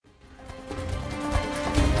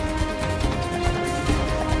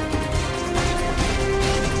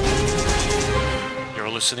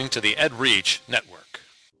listening to the Ed Reach Network.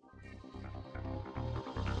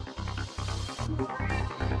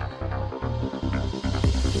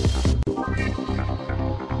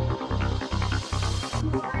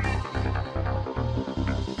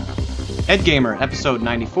 Ed Gamer, episode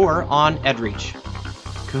 94 on EdReach.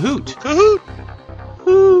 Kahoot! Kahoot!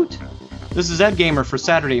 Hoot! This is Ed Gamer for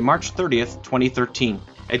Saturday, March 30th, 2013.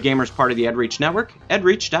 Ed Gamer is part of the EdReach Network,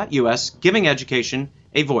 edreach.us, giving education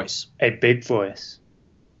a voice. A big voice.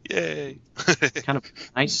 Yay! Kind of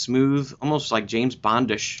nice, smooth, almost like James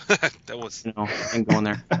Bondish That was... thing going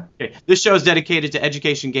there. Okay. This show is dedicated to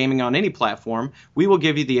education gaming on any platform. We will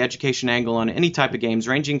give you the education angle on any type of games,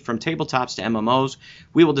 ranging from tabletops to MMOs.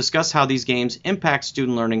 We will discuss how these games impact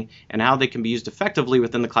student learning and how they can be used effectively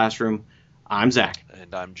within the classroom. I'm Zach.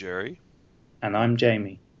 And I'm Jerry. And I'm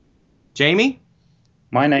Jamie. Jamie?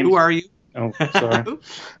 My name. Who are you? Oh, sorry.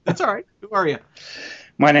 That's all right. Who are you?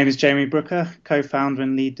 My name is Jamie Brooker, co-founder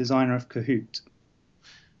and lead designer of Kahoot.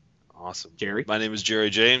 Awesome. Jerry? My name is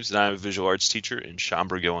Jerry James, and I'm a visual arts teacher in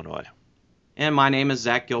Schaumburg, Illinois. And my name is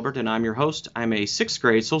Zach Gilbert, and I'm your host. I'm a 6th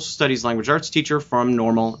grade social studies language arts teacher from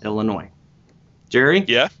Normal, Illinois. Jerry?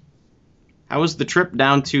 Yeah? How was the trip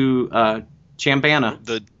down to Chambana?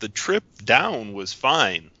 The trip down was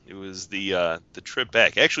fine. It was the trip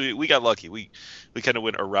back. Actually, we got lucky. We kind of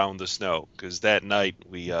went around the snow, because that night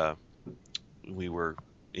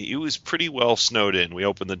it was pretty well snowed in. We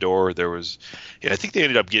opened the door. There was, I think they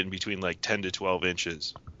ended up getting between like 10 to 12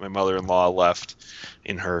 inches. My mother-in-law left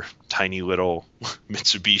in her tiny little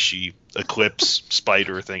Mitsubishi Eclipse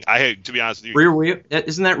Spider thing. To be honest with you, Rear wheel?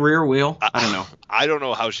 Isn't that rear wheel? I don't know. I don't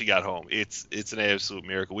know how she got home. It's an absolute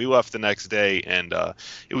miracle. We left the next day, and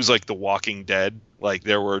it was like The Walking Dead. Like,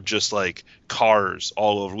 there were just like cars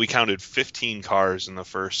all over. We counted 15 cars in the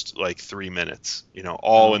first like 3 minutes,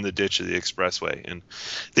 all in the ditch of the expressway. And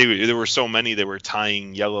there were so many, they were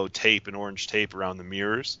tying yellow tape and orange tape around the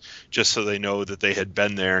mirrors just so they know that they had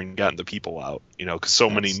been there and gotten the people out, because so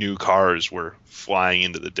many new cars were flying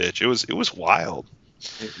into the ditch. It was wild.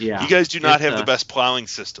 Yeah. You guys do not have the best plowing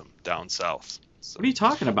system down south. So what are you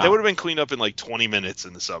talking about? That would have been cleaned up in like 20 minutes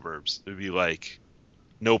in the suburbs. It would be like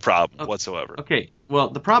no problem whatsoever. Okay. Well,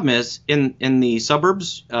 the problem is in the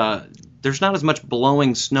suburbs, there's not as much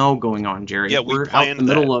blowing snow going on, Jerry. Yeah, we're out in the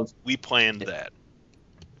middle of. We planned that.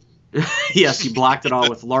 Yes, you blocked it all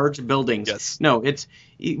with large buildings. Yes. No,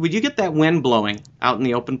 when you get that wind blowing out in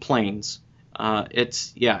the open plains,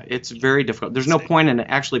 it's very difficult. There's no point in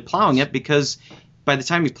actually plowing it because by the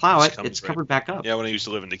time you plow it, it's covered back up. Yeah, when I used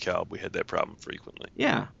to live in DeKalb, we had that problem frequently.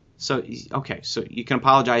 Yeah. So you can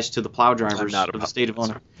apologize to the plow drivers of the state of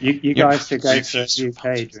Illinois. You guys should go to the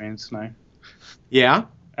UK during snow. Yeah?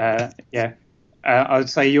 Yeah. I would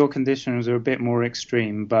say your conditions are a bit more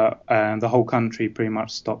extreme, but the whole country pretty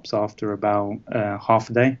much stops after about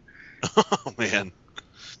half a day. Oh, man.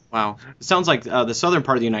 Wow. It sounds like the southern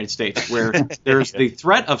part of the United States where there's the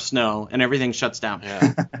threat of snow and everything shuts down.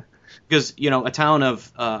 Yeah. Because, a town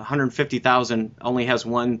of 150,000 only has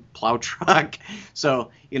one plow truck.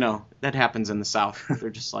 So, that happens in the South. They're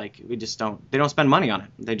just like, they don't spend money on it.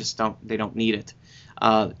 They don't need it.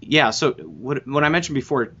 So what I mentioned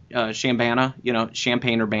before, Chambana,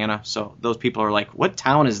 Champaign-Urbana. So those people are like, what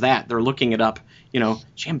town is that? They're looking it up.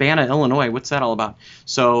 Chambana, Illinois, what's that all about?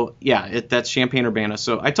 So, that's Champaign-Urbana.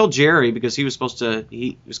 So I told Jerry, because he was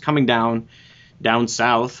coming down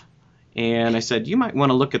south, and I said, you might want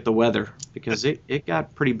to look at the weather, because it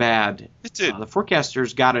got pretty bad. It did. The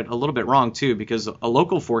forecasters got it a little bit wrong, too, because a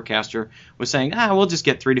local forecaster was saying, we'll just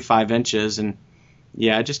get 3 to 5 inches, and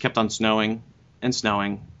it just kept on snowing and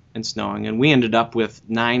snowing and snowing, and we ended up with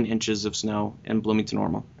 9 inches of snow in Bloomington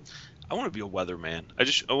Normal. I want to be a weatherman.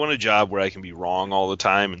 I want a job where I can be wrong all the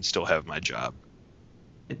time and still have my job.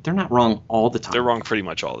 They're not wrong all the time. They're wrong pretty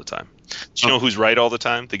much all the time. Do you know who's right all the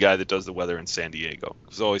time? The guy that does the weather in San Diego.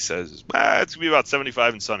 He always says, it's going to be about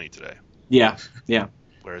 75 and sunny today. Yeah.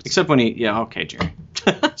 Except when okay, Jerry.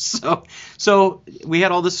 So we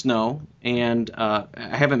had all this snow, and I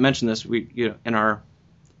haven't mentioned this in our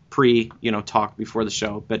talk before the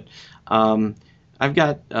show, but I've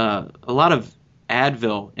got a lot of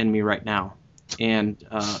Advil in me right now, and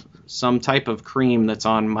some type of cream that's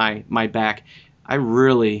on my back. I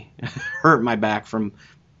really hurt my back from,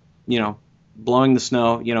 blowing the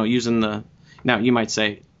snow, using now you might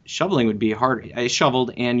say shoveling would be hard. I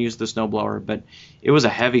shoveled and used the snowblower, but it was a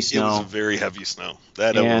heavy snow. It was a very heavy snow.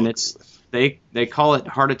 And they call it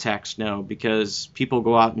heart attack snow because people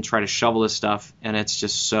go out and try to shovel this stuff, and it's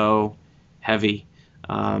just so heavy.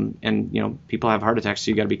 And people have heart attacks,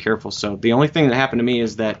 so you got to be careful. So the only thing that happened to me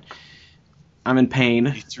is that I'm in pain.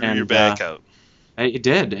 You threw your back out. It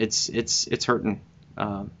did. It's hurting.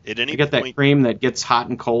 At any I get that point, cream that gets hot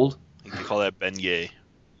and cold. I think they call that beignet.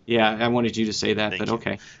 Yeah, I wanted you to say that, Thank but you.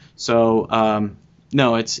 okay. So,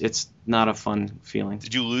 no, it's not a fun feeling.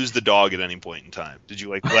 Did you lose the dog at any point in time? Did you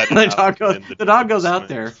like let it the out? dog goes, and the dog goes out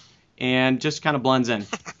there and just kind of blends in.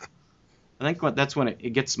 I think that's when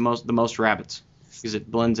it gets the most rabbits, because it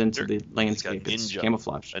blends into the landscape. It's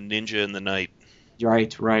camouflage. A ninja in the night.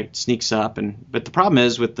 Right. Sneaks up, but the problem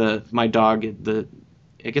is with my dog,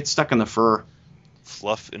 it gets stuck in the fur.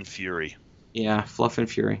 Fluff and fury. Yeah, fluff and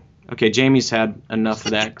fury. Okay, Jamie's had enough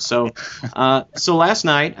of that. So last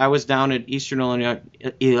night I was down at Eastern Illinois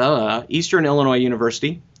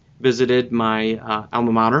University, visited my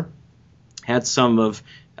alma mater, had some of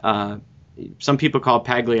some people call it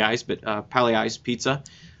Pagliai's, but Pagliai's pizza.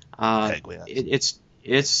 Pagliai's.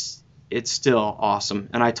 It's still awesome.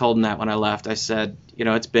 And I told him that when I left. I said,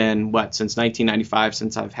 it's been since 1995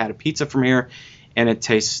 since I've had a pizza from here, and it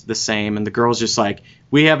tastes the same. And the girl's just like,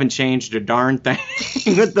 we haven't changed a darn thing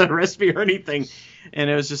with the recipe or anything. And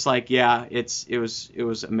it was just like, yeah, it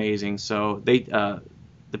was amazing. So the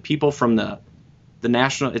people from the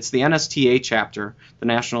national, it's the NSTA chapter, the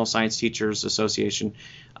National Science Teachers Association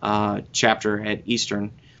chapter at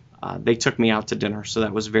Eastern. They took me out to dinner, so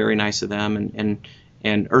that was very nice of them.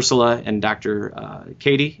 And Ursula and Dr.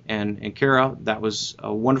 Katie and Kara, that was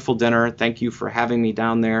a wonderful dinner. Thank you for having me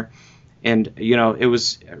down there. And, it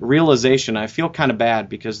was a realization. I feel kind of bad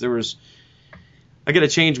because I got to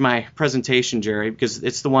change my presentation, Jerry, because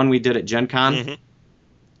it's the one we did at Gen Con. Mm-hmm.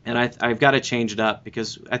 And I've got to change it up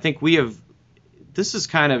because I think this is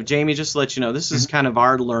kind of, Jamie, just to let you know, this is kind of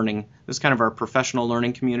our learning. This is kind of our professional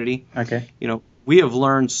learning community. Okay. We have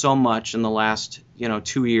learned so much in the last,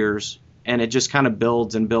 2 years, and it just kind of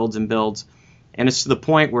builds and builds and builds. And it's to the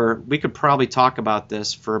point where we could probably talk about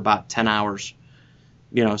this for about 10 hours.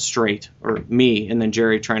 Straight, or me, and then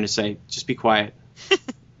Jerry trying to say, just be quiet.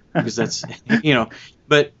 Because that's,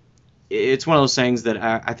 but it's one of those things that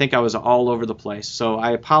I think I was all over the place. So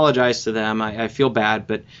I apologize to them. I feel bad,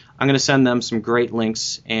 but I'm going to send them some great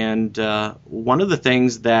links. And one of the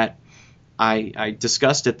things that I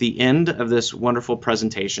discussed at the end of this wonderful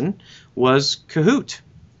presentation was Kahoot.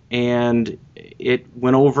 And it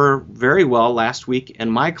went over very well last week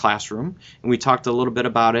in my classroom, and we talked a little bit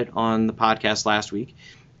about it on the podcast last week.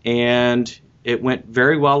 And it went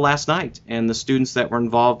very well last night, and the students that were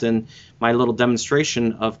involved in my little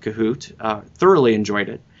demonstration of Kahoot thoroughly enjoyed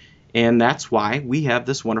it. And that's why we have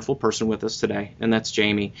this wonderful person with us today, and that's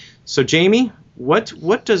Jamie. So, Jamie, what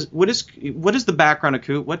is the background of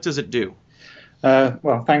Kahoot? What does it do?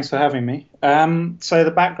 Well, thanks for having me. So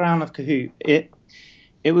the background of Kahoot,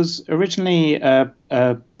 it was originally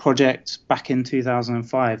a project back in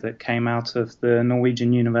 2005 that came out of the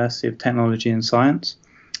Norwegian University of Technology and Science.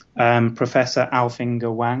 Professor Alf-Inge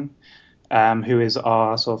Wang, who is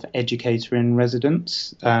our sort of educator in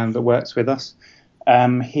residence that works with us,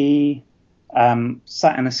 he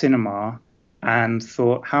sat in a cinema and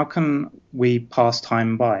thought, how can we pass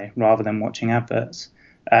time by rather than watching adverts?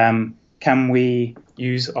 Can we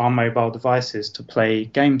use our mobile devices to play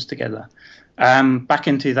games together? Back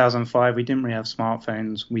in 2005, we didn't really have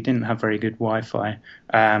smartphones. We didn't have very good Wi-Fi,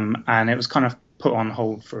 and it was kind of put on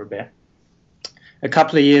hold for a bit. A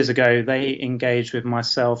couple of years ago, they engaged with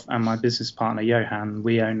myself and my business partner, Johan.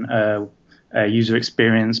 We own a user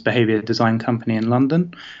experience behavior design company in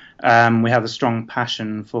London. We have a strong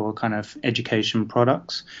passion for kind of education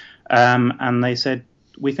products. And they said,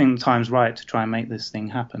 we think the time's right to try and make this thing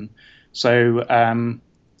happen. So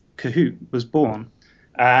Kahoot was born.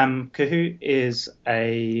 Kahoot is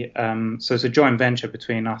so it's a joint venture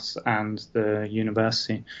between us and the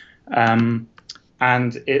university.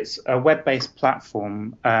 And it's a web-based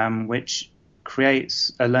platform which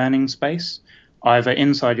creates a learning space, either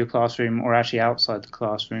inside your classroom or actually outside the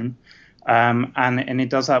classroom. And it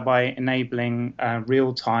does that by enabling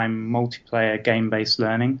real-time multiplayer game-based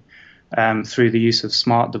learning through the use of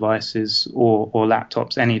smart devices or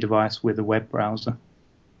laptops, any device with a web browser.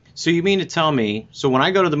 So you mean to tell me, so when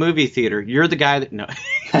I go to the movie theater, you're the guy that, no,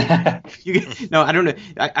 no, I don't know.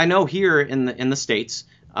 I know here in the States,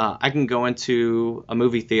 I can go into a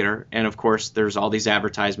movie theater, and of course there's all these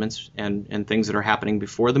advertisements and things that are happening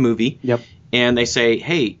before the movie. Yep. And they say,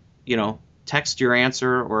 hey, text your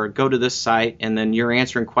answer or go to this site, and then you're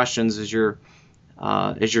answering questions as you're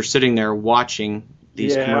sitting there watching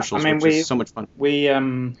these commercials, which is so much fun.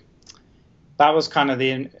 That was kind of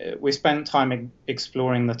we spent time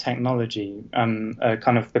exploring the technology and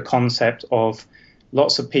kind of the concept of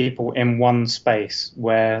lots of people in one space,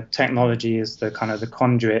 where technology is the kind of the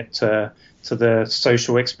conduit to the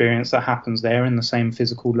social experience that happens there in the same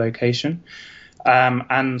physical location.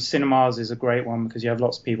 And cinemas is a great one because you have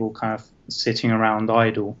lots of people kind of sitting around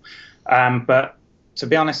idle. But to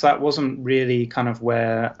be honest, that wasn't really kind of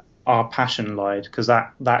where our passion lied, because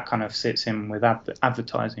that kind of sits in with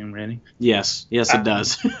advertising, really. Yes, it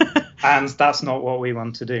does. And that's not what we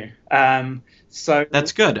want to do. So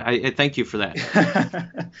that's good. I thank you for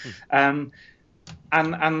that.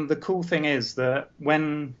 And the cool thing is that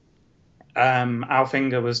when Alf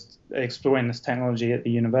Inge was exploring this technology at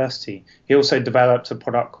the university, he also developed a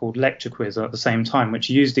product called Lecture Quiz at the same time, which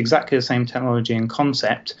used exactly the same technology and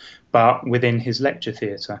concept, but within his lecture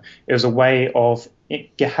theatre. It was a way of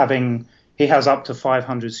he has up to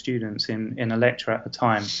 500 students in a lecture at a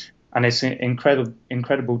time, and it's an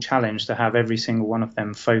incredible challenge to have every single one of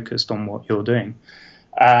them focused on what you're doing.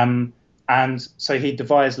 And so he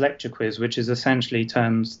devised Lecture Quiz, which is essentially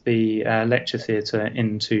turns the lecture theatre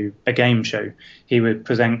into a game show. He would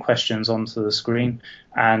present questions onto the screen,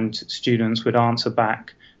 and students would answer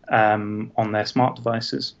back on their smart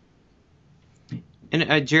devices.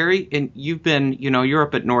 And Jerry, and you've been, you're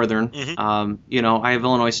up at Northern. Mm-hmm. I have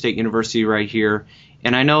Illinois State University right here,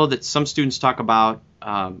 and I know that some students talk about,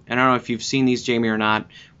 and I don't know if you've seen these, Jamie, or not,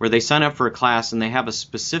 where they sign up for a class and they have a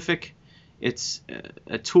specific. It's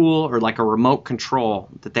a tool or like a remote control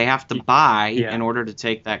that they have to buy in order to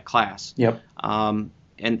take that class. Yep. And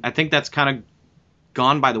I think that's kind of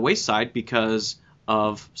gone by the wayside because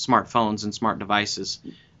of smartphones and smart devices.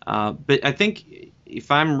 But I think if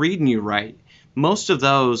I'm reading you right, most of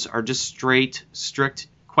those are just strict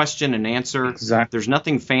question and answer. Exactly. There's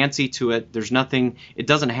nothing fancy to it. It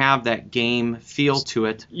doesn't have that game feel to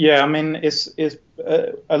it. Yeah, I mean, it's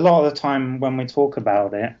a lot of the time when we talk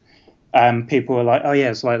about it, people are like, oh yeah,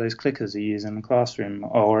 it's like those clickers you use in the classroom,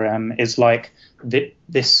 or it's like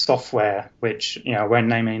this software, which I won't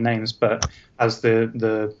name any names, but has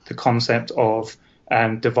the concept of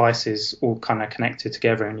devices all kind of connected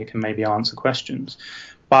together, and you can maybe answer questions.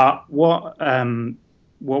 But what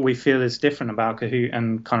we feel is different about Kahoot,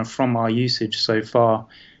 and kind of from our usage so far,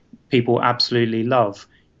 people absolutely love,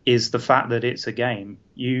 is the fact that it's a game.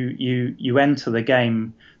 You enter the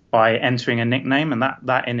game by entering a nickname, and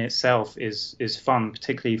that in itself is fun,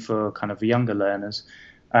 particularly for kind of younger learners.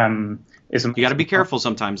 You got to be careful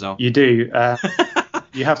sometimes, though. You do.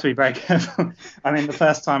 You have to be very careful. I mean, the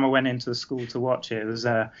first time I went into the school to watch it, was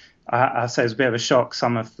I say it was a bit of a shock.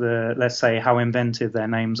 Some of let's say, how inventive their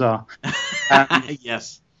names are.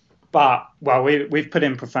 Yes. But we've put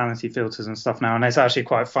in profanity filters and stuff now, and it's actually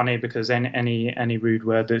quite funny because any rude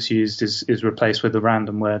word that's used is replaced with a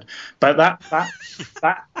random word. But that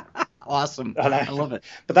awesome. I love it.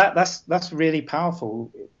 But that's really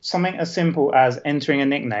powerful. Something as simple as entering a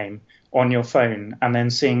nickname on your phone and then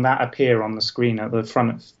seeing that appear on the screen at the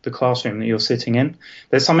front of the classroom that you're sitting in.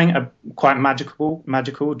 There's something quite magical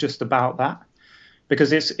just about that,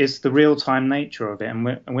 because it's the real-time nature of it, and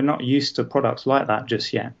we're not used to products like that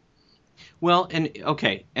just yet. Well, and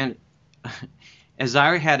as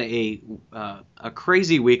I had a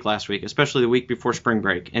crazy week last week, especially the week before spring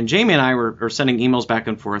break, and Jamie and I were sending emails back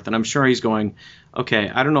and forth, and I'm sure he's going, okay,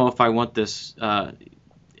 I don't know if I want this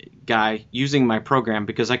guy using my program,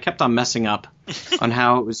 because I kept on messing up on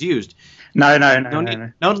how it was used. No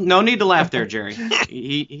need to laugh there, Jerry.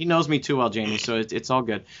 He knows me too well, Jamie, so it's all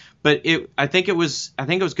good. But I think it was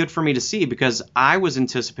good for me to see, because I was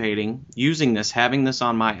anticipating having this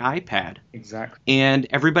on my iPad. Exactly. And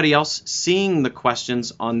everybody else seeing the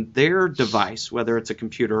questions on their device, whether it's a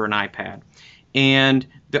computer or an iPad. And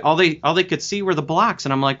all they could see were the blocks,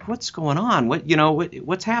 and I'm like, what's going on?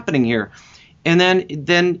 What's happening here? And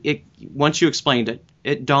then once you explained it,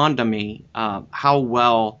 it dawned on me how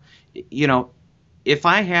well, if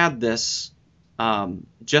I had this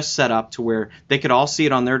just set up to where they could all see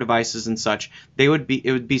it on their devices and such, it would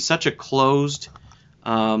be such a closed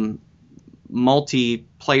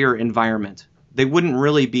multiplayer environment. They wouldn't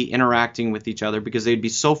really be interacting with each other because they'd be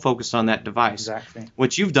so focused on that device. Exactly.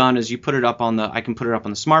 What you've done is I can put it up on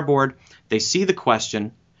the smart board. They see the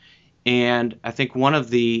question. And I think one of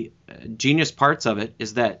the genius parts of it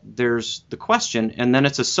is that there's the question, and then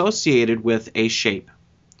it's associated with a shape.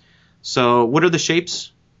 So what are the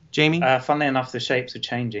shapes, Jamie? Funnily enough, the shapes are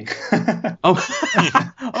changing. Oh,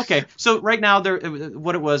 okay. So right now,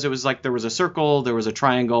 what it was like there was a circle, there was a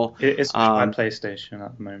triangle. It's my PlayStation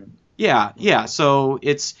at the moment. Yeah. So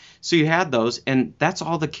you had those, and that's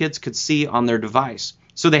all the kids could see on their device.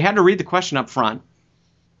 So they had to read the question up front.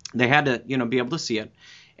 They had to, be able to see it.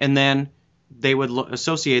 And then they would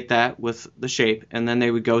associate that with the shape, and then they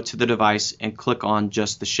would go to the device and click on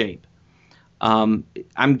just the shape. I'm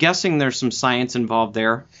guessing there's some science involved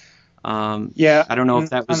there. Yeah. I don't know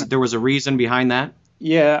if there was a reason behind that.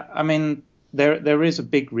 Yeah, I mean, there is a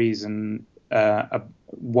big reason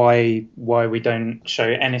why we don't show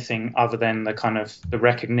anything other than the kind of the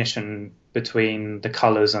recognition between the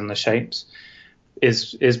colors and the shapes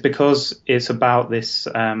is because it's about this,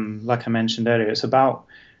 like I mentioned earlier, it's about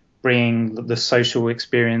bringing the social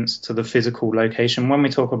experience to the physical location. When we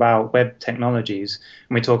talk about web technologies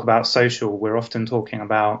and we talk about social, we're often talking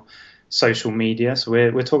about social media. So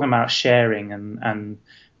we're talking about sharing and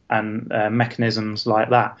mechanisms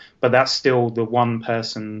like that. But that's still the one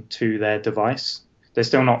person to their device. They're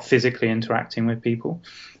still not physically interacting with people.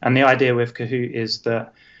 And the idea with Kahoot is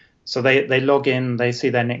that so they log in, they see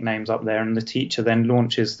their nicknames up there, and the teacher then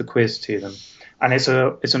launches the quiz to them. And it's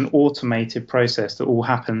an automated process that all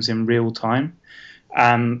happens in real time.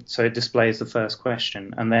 So it displays the first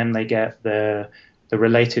question, and then they get the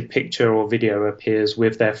related picture or video appears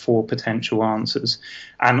with their 4 potential answers.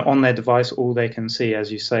 And on their device, all they can see,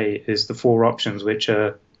 as you say, is the 4 options, which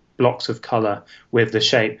are blocks of color with the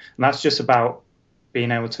shape. And that's just about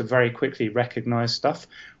being able to very quickly recognize stuff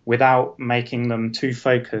without making them too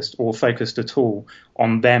focused or focused at all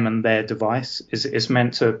on them and their device. Is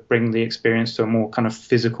meant to bring the experience to a more kind of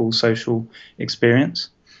physical, social experience.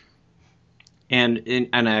 And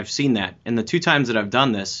I've seen that. And the 2 times that I've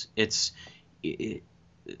done this,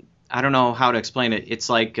 I don't know how to explain it. It's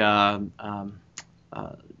like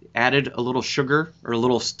added a little sugar or a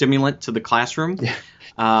little stimulant to the classroom. Yeah.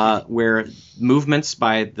 Where movements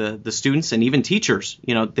by the students and even teachers,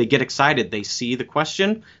 they get excited. They see the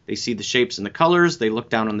question, they see the shapes and the colors, they look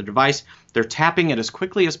down on the device, they're tapping it as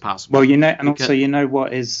quickly as possible. Well, also,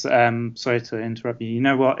 what is, sorry to interrupt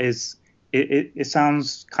you, what is, it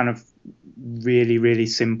sounds kind of really, really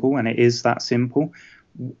simple, and it is that simple.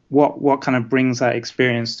 What kind of brings that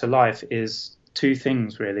experience to life is 2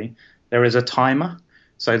 things, really. There is a timer.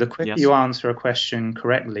 So the quicker you answer a question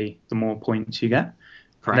correctly, the more points you get.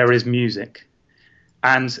 Correct. There is music.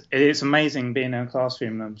 And it's amazing being in a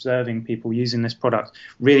classroom and observing people using this product,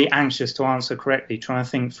 really anxious to answer correctly, trying to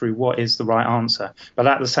think through what is the right answer. But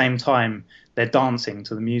at the same time, they're dancing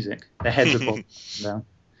to the music. Their heads are bobbing down.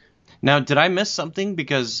 Now, did I miss something?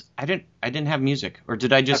 Because I didn't have music, or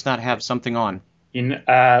did I just not have something on?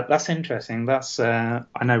 That's interesting. That's I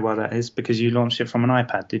know why that is, because you launched it from an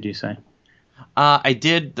iPad, did you say? I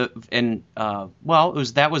did, that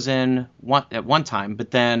was at one time,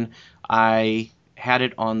 but then I had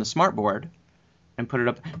it on the smartboard and put it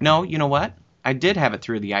up. No, you know what? I did have it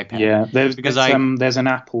through the iPad. Yeah, there's an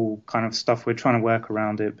Apple kind of stuff. We're trying to work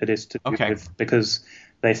around it, but it's to do with, because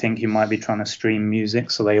they think you might be trying to stream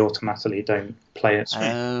music, so they automatically don't play it.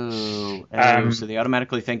 So they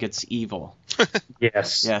automatically think it's evil.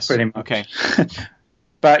 Yes, pretty much. Okay.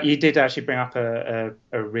 But you did actually bring up a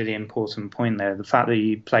really important point there. The fact that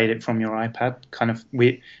you played it from your iPad,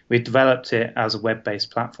 we developed it as a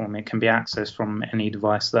web-based platform. It can be accessed from any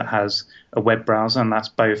device that has a web browser, and that's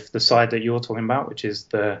both the side that you're talking about, which is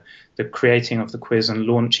the creating of the quiz and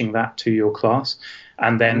launching that to your class,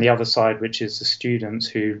 and then the other side, which is the students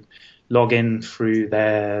who log in through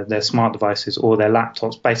their smart devices or their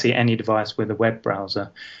laptops, basically any device with a web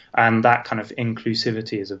browser. And that kind of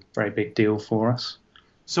inclusivity is a very big deal for us.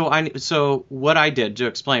 So what I did to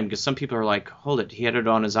explain, because some people are like, hold it, he had it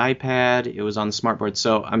on his iPad, it was on the smartboard.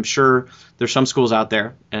 So I'm sure there's some schools out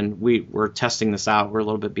there, and we're testing this out. We're a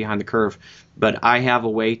little bit behind the curve. But I have a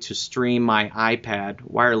way to stream my iPad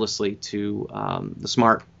wirelessly to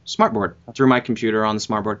the smartboard through my computer on the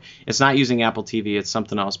smartboard. It's not using Apple TV, it's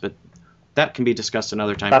something else, but that can be discussed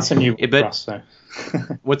another time. That's a new one for us, so.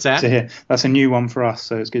 What's that? That's a new one for us,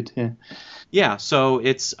 so it's good to hear. Yeah, so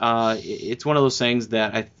it's one of those things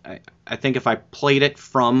that I think if I played it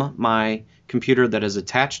from my computer that is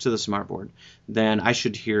attached to the smartboard, then I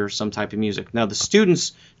should hear some type of music. Now, the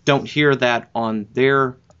students don't hear that on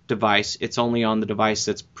their device. It's only on the device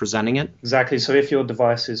that's presenting it. Exactly. So if your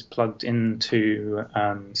device is plugged into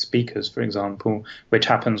speakers, for example, which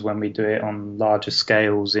happens when we do it on larger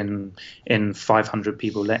scales in 500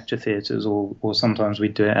 people lecture theatres, or sometimes we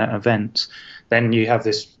do it at events, then you have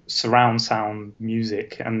this surround sound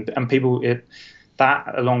music, and people,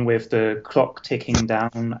 that along with the clock ticking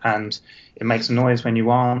down, and it makes a noise when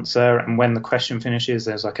you answer, and when the question finishes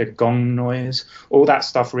there's like a gong noise. All that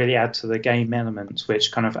stuff really add to the game elements,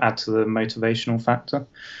 which kind of add to the motivational factor.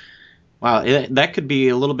 Wow, that could be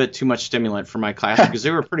a little bit too much stimulant for my class, because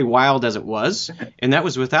they were pretty wild as it was, and that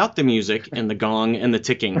was without the music and the gong and the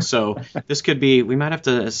ticking. So this could be, we might have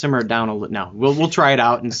to simmer it down a little. No, we'll try it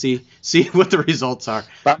out and see what the results are.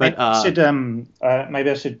 But maybe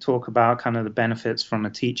I should talk about kind of the benefits from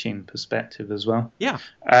a teaching perspective as well. Yeah.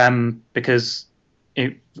 Because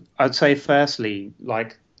I'd say firstly,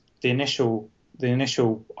 like the initial the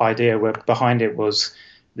initial idea behind it was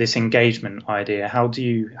this engagement idea. How do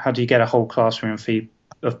you get a whole classroom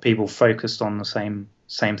of people focused on the same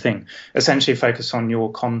thing, essentially focused on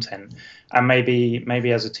your content? And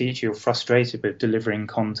maybe as a teacher you're frustrated with delivering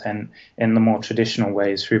content in the more traditional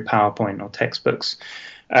ways through PowerPoint or textbooks.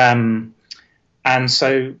 And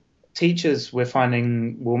so teachers, we're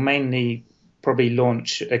finding, will mainly probably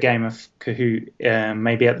launch a game of Kahoot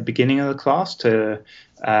maybe at the beginning of the class to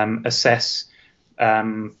assess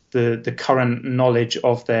the current knowledge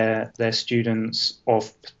of their students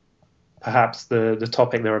of perhaps the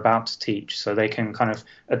topic they're about to teach, so they can kind of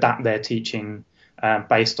adapt their teaching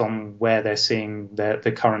based on where they're seeing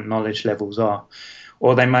the current knowledge levels are.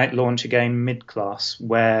 Or they might launch a game mid-class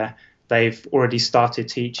where they've already started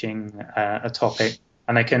teaching a topic,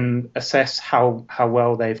 and they can assess how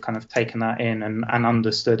well they've kind of taken that in and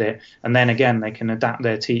understood it. And then again, they can adapt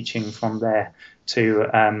their teaching from there to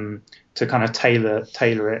kind of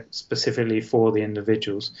tailor it specifically for the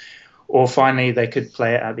individuals. Or finally, they could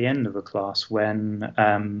play it at the end of a class when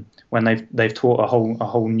they've taught a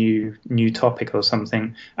whole new topic or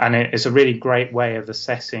something. And it's a really great way of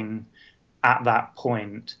assessing at that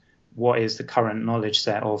point what is the current knowledge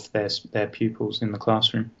set of their pupils in the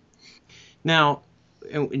classroom. Now,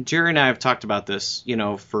 Jerry and I have talked about this,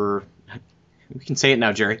 for, we can say it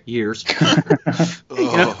now, Jerry, years.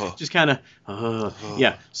 Just kind of,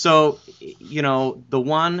 yeah. So,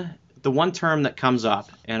 the one term that comes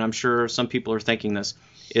up, and I'm sure some people are thinking this,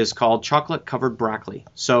 is called chocolate covered broccoli.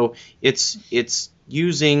 So it's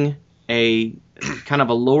using a kind of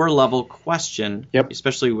a lower level question,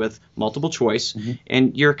 especially with multiple choice,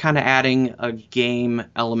 and you're kind of adding a game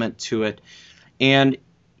element to it. And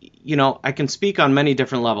I can speak on many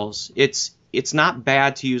different levels. It's not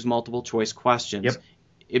bad to use multiple choice questions,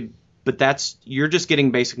 but you're just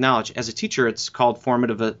getting basic knowledge. As a teacher, it's called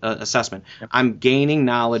formative assessment. I'm gaining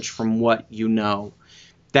knowledge from what you know.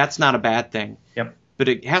 That's not a bad thing. But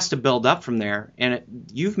it has to build up from there. And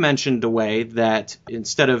you've mentioned a way that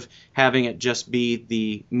instead of having it just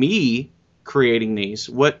be me creating these,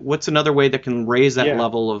 what's another way that can raise that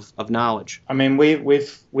level of knowledge? I mean, we've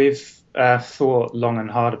thought long and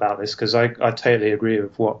hard about this, because I totally agree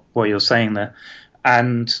with what you're saying there,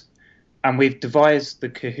 and we've devised the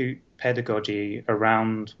Kahoot pedagogy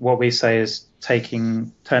around what we say is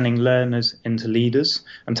turning learners into leaders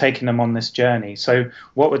and taking them on this journey. So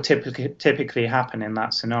what would typically happen in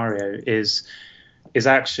that scenario is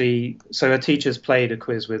actually, so a teacher's played a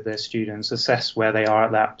quiz with their students, assessed where they are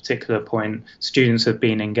at that particular point, students have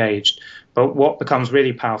been engaged. But what becomes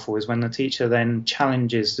really powerful is when the teacher then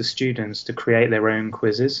challenges the students to create their own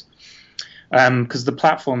quizzes. Because the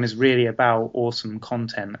platform is really about awesome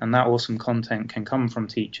content, and that awesome content can come from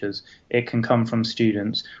teachers, it can come from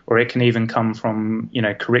students, or it can even come from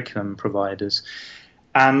curriculum providers.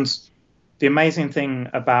 And the amazing thing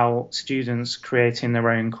about students creating their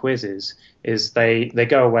own quizzes is they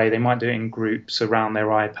go away, they might do it in groups around their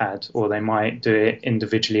iPad, or they might do it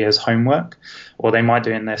individually as homework, or they might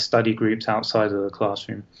do it in their study groups outside of the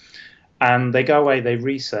classroom. And they go away, they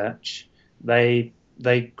research, they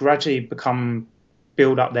gradually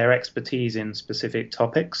build up their expertise in specific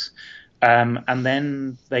topics, and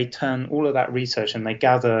then they turn all of that research and they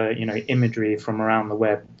gather imagery from around the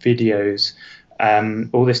web, videos,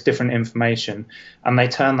 all this different information, and they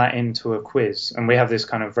turn that into a quiz. And we have this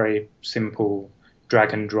kind of very simple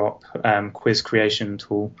drag and drop quiz creation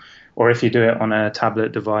tool. Or if you do it on a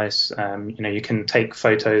tablet device, you can take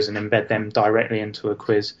photos and embed them directly into a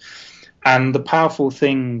quiz. And the powerful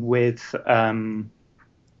thing with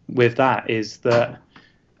that is that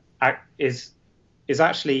is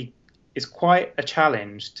quite a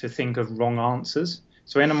challenge to think of wrong answers.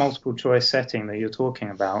 So in a multiple choice setting that you're talking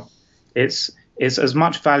about, it's as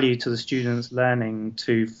much value to the students learning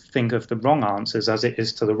to think of the wrong answers as it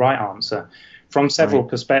is to the right answer, from several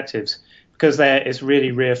perspectives, because it's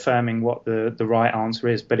really reaffirming what the right answer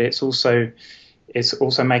is, but it's also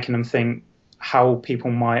making them think how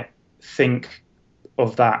people might think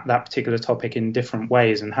of that particular topic in different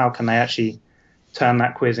ways, and how can they actually turn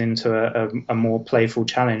that quiz into a more playful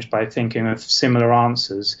challenge by thinking of similar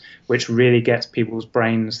answers, which really gets people's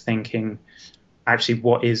brains thinking, actually,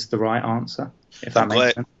 what is the right answer, if that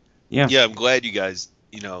makes sense. Yeah, I'm glad you guys,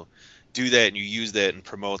 do that and you use that and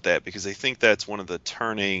promote that, because I think that's one of the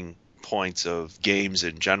turning points of games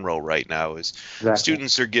in general right now is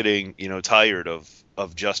students are getting, tired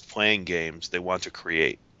of just playing games. They want to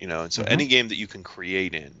create. And so any game that you can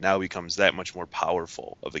create in now becomes that much more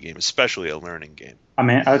powerful of a game, especially a learning game. I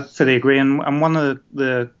mean, I fully agree. And one of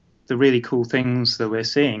the really cool things that we're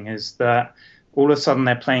seeing is that all of a sudden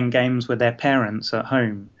they're playing games with their parents at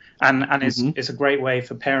home, and it's a great way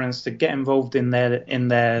for parents to get involved in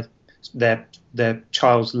their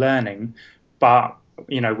child's learning, but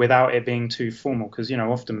without it being too formal, because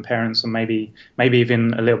often parents are maybe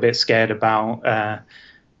even a little bit scared about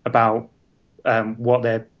what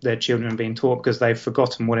their children are being taught because they've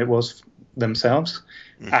forgotten what it was themselves.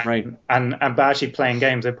 Right. And by actually playing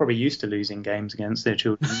games, they're probably used to losing games against their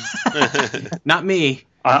children. Not me.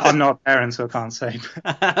 I'm not a parent, so I can't say.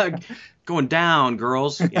 Going down,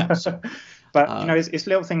 girls. Yeah. But it's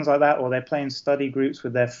little things like that, or they're playing study groups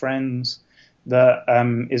with their friends that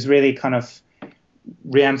is really kind of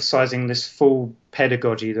re-emphasizing this full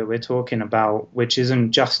pedagogy that we're talking about, which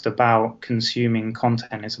isn't just about consuming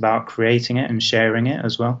content, it's about creating it and sharing it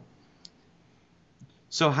as well.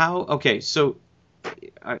 So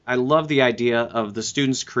I love the idea of the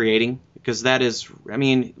students creating, because that is,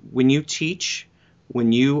 when you teach,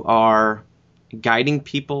 when you are guiding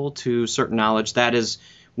people to certain knowledge, that is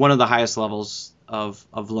one of the highest levels of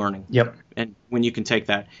learning. Yep. And when you can take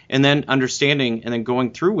that and then understanding and then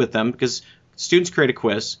going through with them, because students create a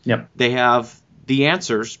quiz. Yep. They have the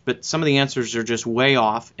answers, but some of the answers are just way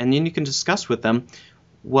off. And then you can discuss with them,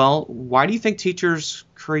 well, why do you think teachers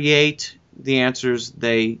create the answers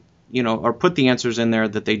or put the answers in there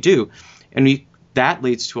that they do? And that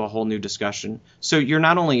leads to a whole new discussion. So you're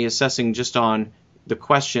not only assessing just on the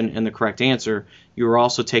question and the correct answer, you're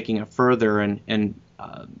also taking it further and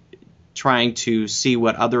trying to see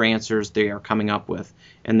what other answers they are coming up with.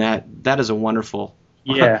 And that is a wonderful.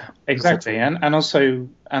 Yeah, exactly. And also,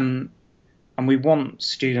 and we want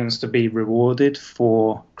students to be rewarded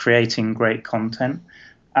for creating great content.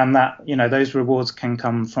 And that, those rewards can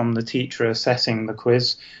come from the teacher assessing the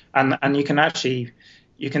quiz. And you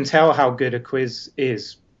can tell how good a quiz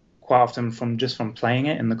is quite often from playing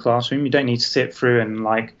it in the classroom. You don't need to sit through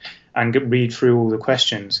and read through all the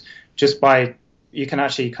questions. You can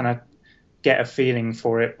actually kind of get a feeling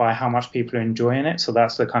for it by how much people are enjoying it. So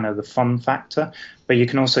that's the kind of the fun factor. But you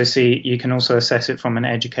can also assess it from an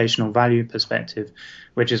educational value perspective,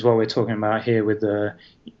 which is what we're talking about here with the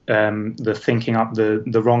thinking up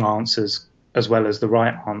the wrong answers as well as the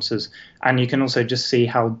right answers. And you can also just see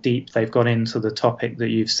how deep they've got into the topic that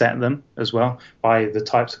you've set them as well by the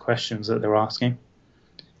types of questions that they're asking.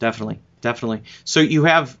 Definitely. So you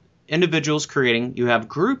have individuals creating, you have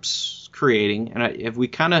groups creating, and if we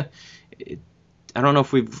kind of, I don't know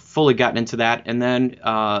if we've fully gotten into that, and then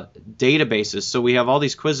databases. So we have all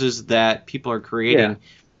these quizzes that people are creating. Yeah.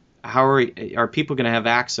 How are people going to have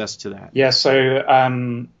access to that? Yeah,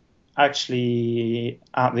 so actually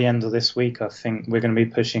at the end of this week, I think we're going to be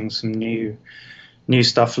pushing some new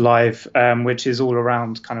stuff live, which is all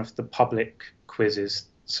around kind of the public quizzes.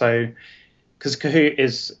 So because Kahoot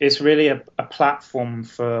is really a platform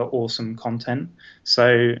for awesome content.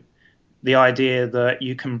 So the idea that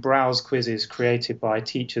you can browse quizzes created by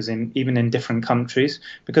teachers even in different countries,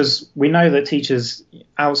 because we know that teachers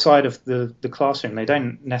outside of the classroom, they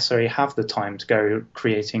don't necessarily have the time to go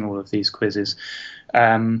creating all of these quizzes.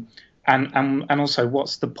 And also,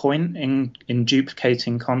 what's the point in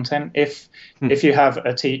duplicating content? If you have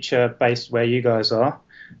a teacher based where you guys are,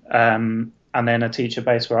 and then a teacher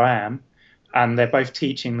based where I am, and they're both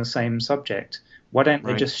teaching the same subject, why don't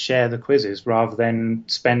they just share the quizzes rather than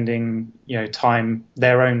spending time,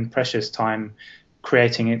 their own precious time,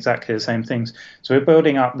 creating exactly the same things? So we're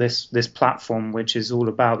building up this platform which is all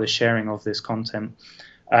about the sharing of this content.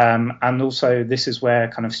 And also this is where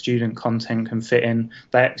kind of student content can fit in.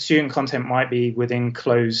 That student content might be within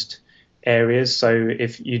closed areas. So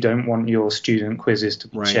if you don't want your student quizzes to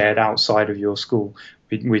be shared outside of your school,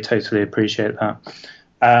 we totally appreciate that.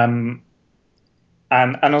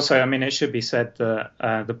 And also, it should be said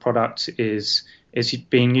that the product is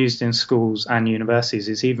being used in schools and universities.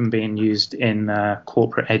 It's even being used in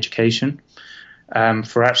corporate education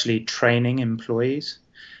for actually training employees.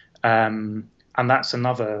 And that's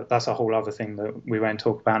a whole other thing that we won't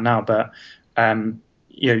talk about now. But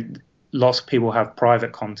lots of people have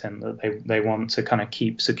private content that they want to kind of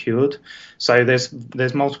keep secured. So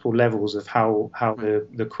there's multiple levels of how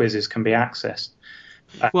the quizzes can be accessed.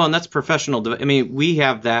 Well, and that's professional. We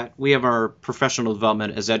have that. We have our professional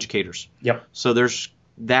development as educators. Yep. So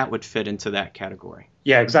that would fit into that category.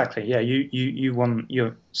 Yeah, exactly. Yeah, you want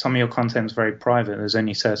some of your content's very private. There's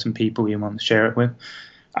only certain people you want to share it with,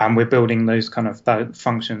 and we're building those kind of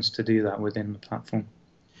functions to do that within the platform.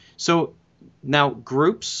 So now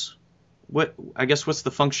groups. I guess what's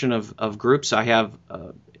the function of groups? I have.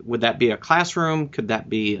 Would that be a classroom? Could that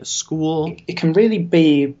be a school? It can really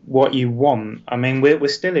be what you want. I mean, we're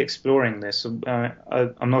still exploring this.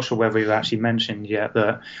 I'm not sure whether we've actually mentioned yet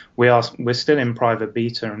that we're still in private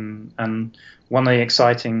beta, and one of the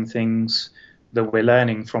exciting things that we're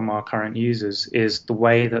learning from our current users is the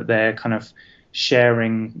way that they're kind of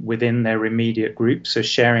sharing within their immediate group, so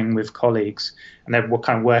sharing with colleagues, and then we're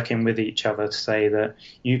kind of working with each other to say that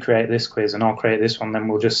you create this quiz and I'll create this one, then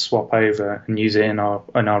we'll just swap over and use it in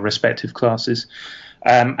our respective classes.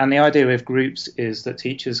 And the idea with groups is that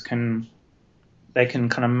teachers can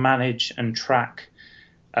kind of manage and track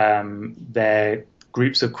their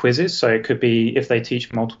groups of quizzes. So it could be if they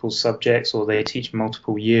teach multiple subjects or they teach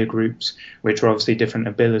multiple year groups, which are obviously different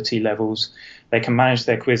ability levels, they can manage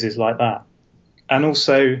their quizzes like that. And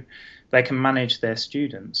also they can manage their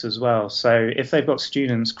students as well. So if they've got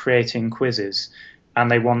students creating quizzes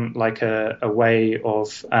and they want like a way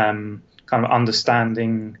of kind of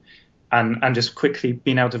understanding and just quickly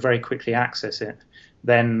being able to very quickly access it,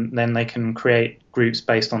 then they can create groups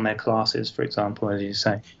based on their classes, for example, as you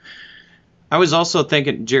say. I was also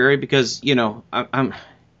thinking, Jerry, because, I'm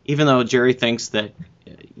even though Jerry thinks that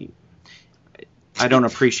I don't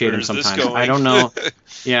appreciate him sometimes. I don't know.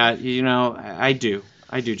 Yeah, I do,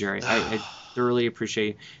 Jerry. I thoroughly appreciate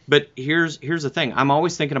you. But here's the thing. I'm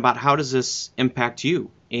always thinking about how does this impact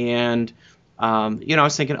you? And I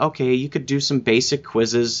was thinking, okay, you could do some basic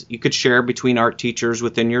quizzes. You could share between art teachers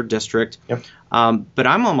within your district. Yep. But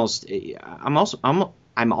I'm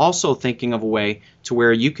also thinking of a way to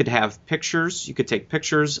where you could have pictures. You could take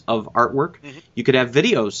pictures of artwork. Mm-hmm. You could have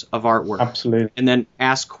videos of artwork. Absolutely. And then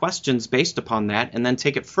ask questions based upon that, and then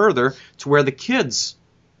take it further to where the kids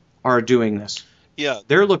are doing this. Yeah.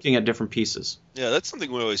 They're looking at different pieces. Yeah, that's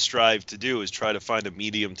something we always strive to do, is try to find a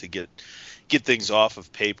medium to get things off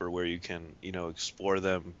of paper where you can, explore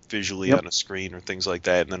them visually on a screen or things like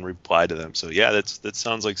that, and then reply to them. So yeah, that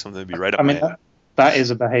sounds like something to be right up my head. That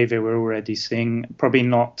is a behavior we're already seeing, probably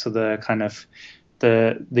not to the kind of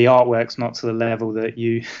the artwork's not to the level that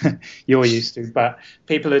you're used to, but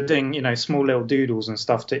people are doing, small little doodles and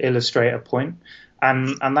stuff to illustrate a point.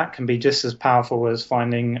 And that can be just as powerful as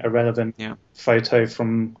finding a relevant photo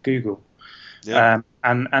from Google. Yeah.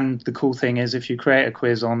 And the cool thing is, if you create a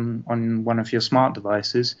quiz on one of your smart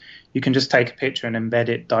devices, you can just take a picture and embed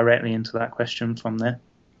it directly into that question from there.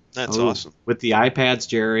 That's awesome. With the iPads,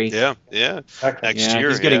 Jerry. Yeah. Exactly. Next year.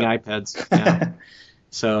 He's getting iPads. Yeah.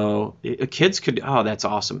 So kids could. Oh, that's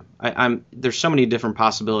awesome. There's so many different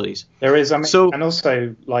possibilities. There is. And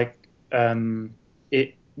also like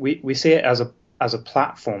we see it as a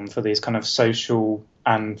platform for these kind of social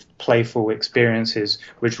and playful experiences,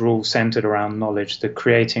 which are all centered around knowledge, the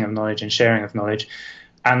creating of knowledge and sharing of knowledge,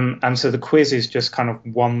 and so the quiz is just kind of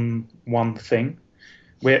one thing.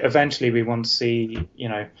 Eventually we want to see,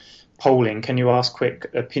 polling. Can you ask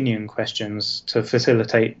quick opinion questions to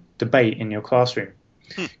facilitate debate in your classroom?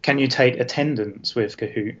 Can you take attendance with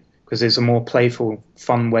Kahoot? Because it's a more playful,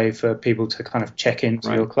 fun way for people to kind of check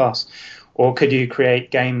into your class. Or could you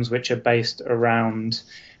create games which are based around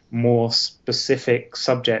more specific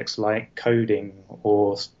subjects like coding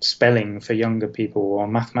or spelling for younger people or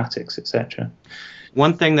mathematics, etc.?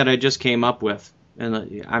 One thing that I just came up with,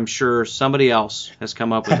 and I'm sure somebody else has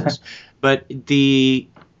come up with this, but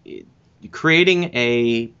creating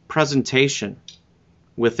a presentation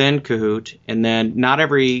within Kahoot, and then not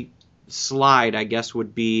every slide, I guess,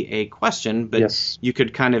 would be a question, but you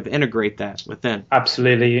could kind of integrate that within.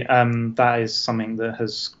 Absolutely. That is something that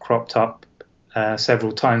has cropped up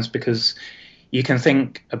several times, because you can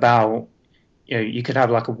think about, you could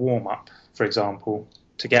have like a warm-up, for example,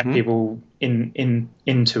 to get people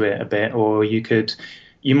into it a bit, or you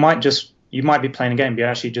might be playing a game, but you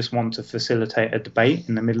actually just want to facilitate a debate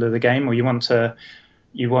in the middle of the game, or you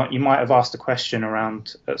might have asked a question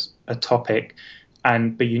around a topic,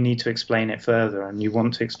 but you need to explain it further, and you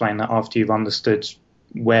want to explain that after you've understood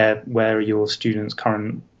where your students'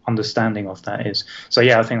 current understanding of that is. So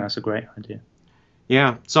yeah, I think that's a great idea.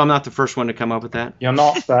 Yeah, so I'm not the first one to come up with that. You're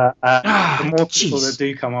not, but the more people that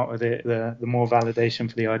do come up with it, the more validation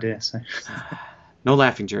for the idea. So. No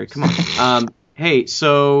laughing, Jerry. Come on. Hey,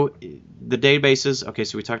 so the databases. Okay,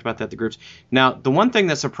 so we talked about that, the groups. Now, the one thing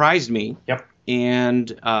that surprised me, and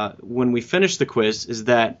when we finished the quiz, is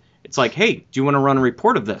that it's like, hey, do you want to run a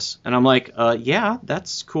report of this? And I'm like, yeah,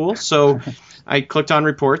 that's cool. So I clicked on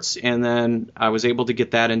reports, and then I was able to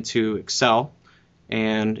get that into Excel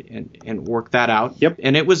and work that out. Yep.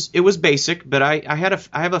 And it was basic, but I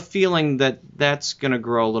have a feeling that that's going to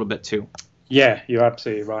grow a little bit too. Yeah, you're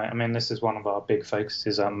absolutely right. I mean, this is one of our big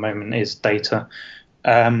focuses at the moment, is data.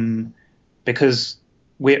 And because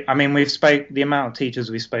the amount of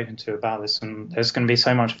teachers we've spoken to about this, and there's going to be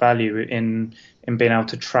so much value in being able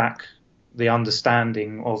to track the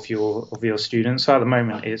understanding of your students. So at the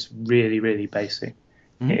moment, it's really, really basic.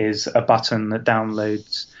 Mm-hmm. It is a button that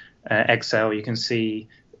downloads Excel. You can see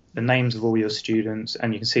the names of all your students,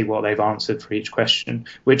 and you can see what they've answered for each question,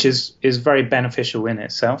 which is very beneficial in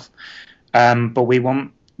itself. But we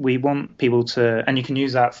want people to, and you can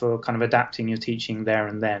use that for kind of adapting your teaching there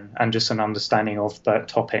and then, and just an understanding of that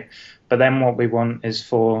topic. But then what we want is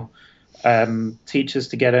for teachers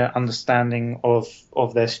to get an understanding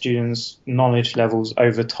of their students' knowledge levels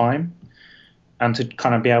over time, and to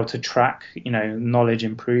kind of be able to track, knowledge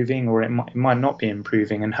improving, or it might not be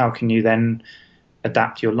improving, and how can you then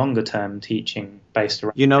adapt your longer term teaching based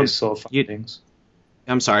around those sort of findings.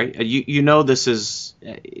 I'm sorry, it's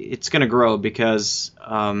going to grow because,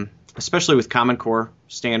 especially with Common Core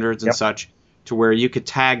standards and such, to where you could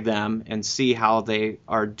tag them and see how they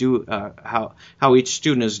are how each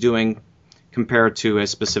student is doing compared to a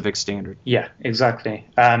specific standard. Yeah, exactly.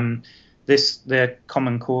 The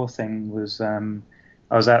Common Core thing was, I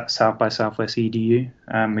was at South by Southwest EDU.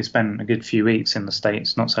 We spent a good few weeks in the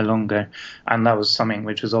States not so long ago, and that was something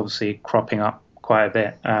which was obviously cropping up quite a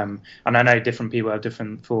bit. And I know different people have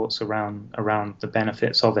different thoughts around the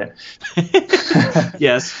benefits of it.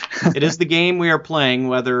 Yes, it is the game we are playing,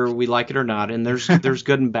 whether we like it or not, and there's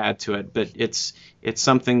good and bad to it. But it's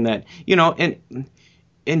something that,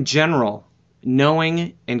 in general,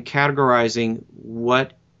 knowing and categorizing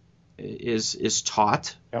what is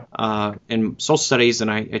taught in social studies, and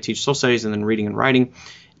I teach social studies and then reading and writing,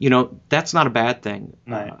 that's not a bad thing.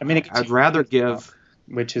 No, I'd rather give.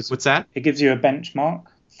 Which is what's that? It gives you a benchmark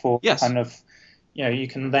for kind of, you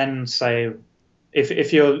can then say,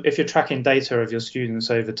 if you're tracking data of your students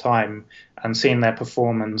over time and seeing their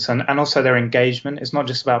performance and also their engagement. It's not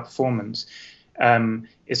just about performance.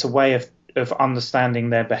 It's a way of understanding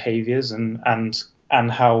their behaviors and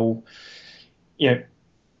how,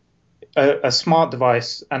 a smart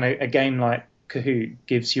device and a game like Kahoot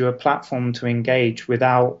gives you a platform to engage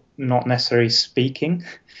without not necessarily speaking.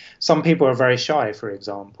 Some people are very shy, for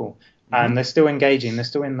example, and they're still engaging. They're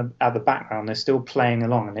still at the background. They're still playing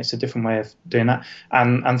along, and it's a different way of doing that.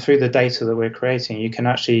 And through the data that we're creating, you can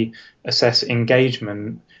actually assess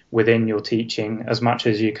engagement within your teaching as much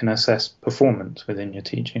as you can assess performance within your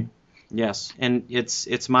teaching. Yes, and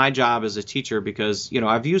it's my job as a teacher because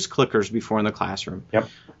I've used clickers before in the classroom. Yep.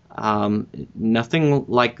 Nothing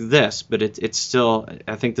like this, but it's still.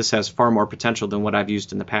 I think this has far more potential than what I've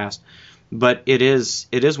used in the past. But it is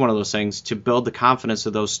one of those things to build the confidence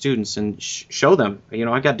of those students and show them.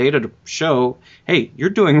 I got data to show. Hey, you're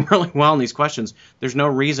doing really well in these questions. There's no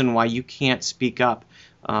reason why you can't speak up.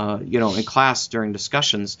 In class during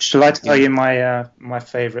discussions. Shall I tell you my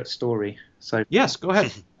favorite story? So yes, go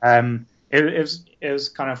ahead. It was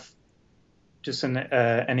kind of just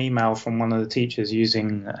an email from one of the teachers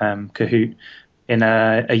using Kahoot in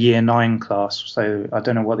a year 9 class. So I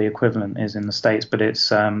don't know what the equivalent is in the States, but it's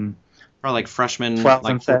probably like freshmen, 12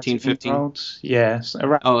 like and 14, 15. Olds. Yeah. So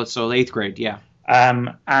so 8th grade, yeah.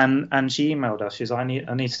 And she emailed us. She's like, I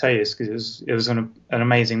need to tell you this because it was an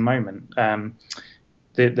amazing moment.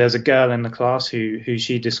 There's a girl in the class who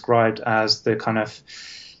she described as the kind of,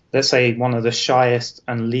 let's say, one of the shyest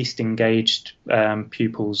and least engaged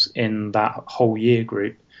pupils in that whole year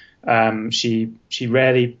group. She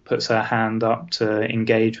rarely puts her hand up to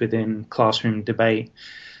engage within classroom debate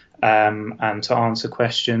and to answer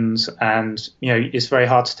questions. And, it's very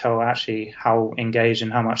hard to tell actually how engaged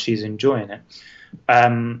and how much she's enjoying it.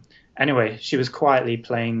 Anyway, she was quietly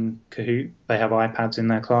playing Kahoot. They have iPads in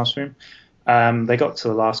their classroom. They got to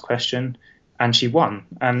the last question and she won.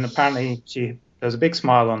 And apparently there was a big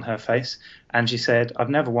smile on her face. And she said, I've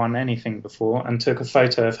never won anything before, and took a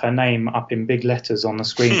photo of her name up in big letters on the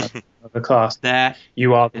screen of the class. That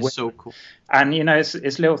you are the winner. Is so cool. And,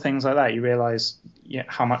 it's little things like that. You realize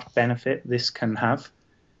how much benefit this can have.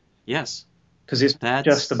 Yes. Because it's not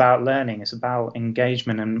just about learning. It's about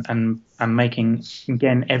engagement and making,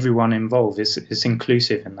 again, everyone involved. It's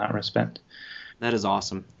inclusive in that respect. That is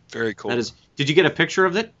awesome. Very cool. Did you get a picture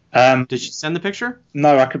of it? Did she send the picture?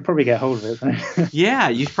 No, I could probably get hold of it. Yeah,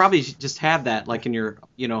 you probably just have that like in your,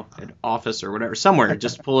 office or whatever, somewhere.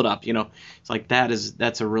 Just pull it up, It's like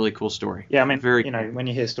that's a really cool story. Yeah, I mean, very when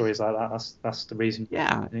you hear stories like that, that's the reason.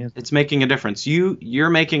 Yeah, it's making a difference. You're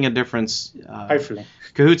making a difference. Hopefully.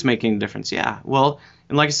 Kahoot's making a difference. Yeah. Well,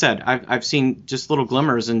 and like I said, I've seen just little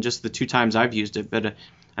glimmers in just the 2 times I've used it, but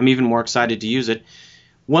I'm even more excited to use it.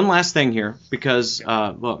 One last thing here, because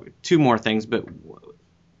 2 more things, but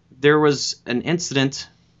there was an incident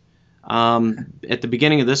at the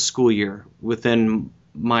beginning of this school year within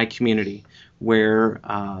my community where,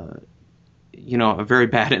 a very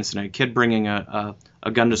bad incident, a kid bringing a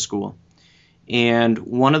gun to school. And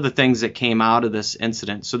one of the things that came out of this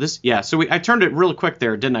incident, I turned it real quick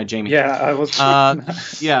there, didn't I, Jamie? Yeah, I was.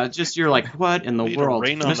 Just you're like, what in the world,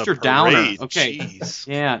 Mr. Downer? Okay, Jeez.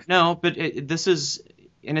 yeah, no, but this is,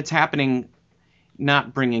 and it's happening.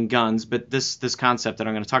 Not bringing guns, but this concept that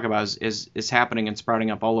I'm going to talk about is happening and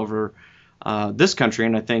sprouting up all over this country,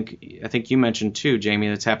 and I think you mentioned too, Jamie,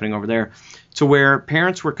 that's happening over there, to where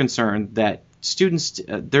parents were concerned that students,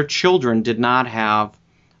 their children, did not have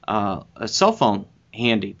a cell phone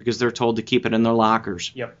handy because they're told to keep it in their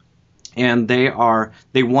lockers. Yep. And they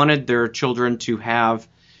wanted their children to have,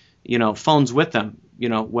 phones with them,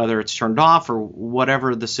 whether it's turned off or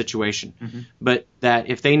whatever the situation. Mm-hmm. But that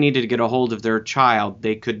if they needed to get a hold of their child,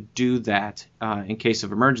 they could do that in case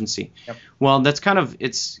of emergency. Yep. Well, it's kind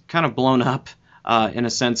of blown up in a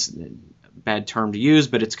sense, bad term to use,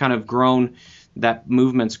 but it's kind of grown. That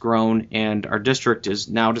movement's grown, and our district is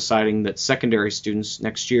now deciding that secondary students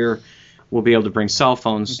next year will be able to bring cell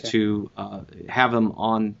phones to have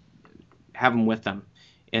them with them,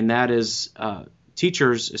 and that is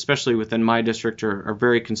teachers, especially within my district, are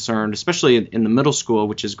very concerned, especially in the middle school,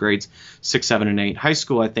 which is grades 6, 7, and 8. High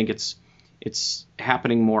school, I think it's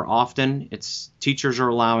happening more often. Teachers are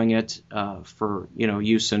allowing it for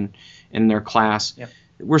use in their class. Yep.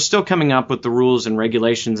 We're still coming up with the rules and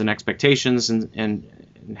regulations and expectations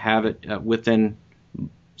and have it within 6th,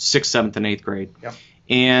 7th, and 8th grade. Yep.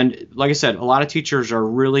 And like I said, a lot of teachers are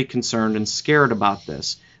really concerned and scared about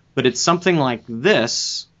this. But it's something like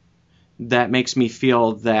this that makes me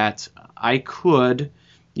feel that I could,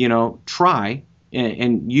 try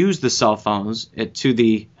and use the cell phones to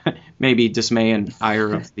the maybe dismay and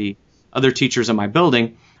ire of the other teachers in my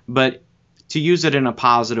building, but to use it in a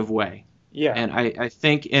positive way. Yeah. And I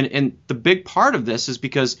think, and the big part of this is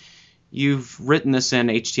because you've written this in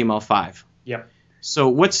HTML5. Yep. So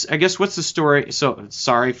what's the story? So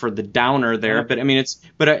sorry for the downer there, but I mean,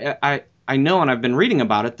 I know, and I've been reading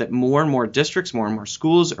about it, that more and more districts, more and more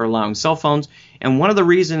schools are allowing cell phones. And one of the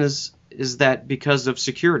reasons is that because of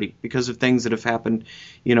security, because of things that have happened,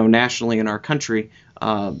 nationally in our country,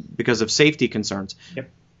 because of safety concerns. Yep.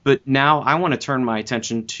 But now I want to turn my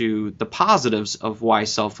attention to the positives of why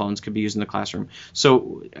cell phones could be used in the classroom.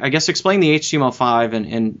 So I guess explain the HTML5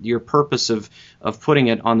 and your purpose of putting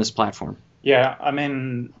it on this platform. Yeah, I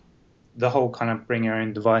mean, the whole kind of bring your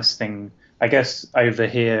own device thing, I guess over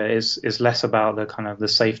here is less about the kind of the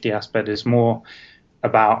safety aspect. It's more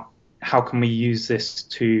about how can we use this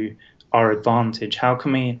to our advantage? How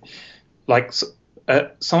can we, like,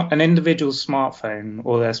 an individual's smartphone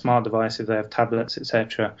or their smart device, if they have tablets,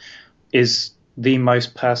 etc., is the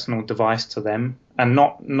most personal device to them, and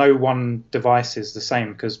no one device is the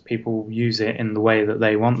same because people use it in the way that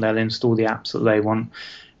they want. They'll install the apps that they want,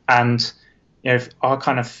 and if our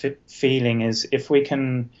kind of feeling is if we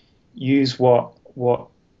can use what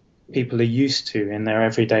people are used to in their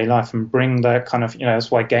everyday life and bring that kind of,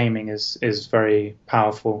 that's why gaming is very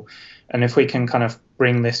powerful. And if we can kind of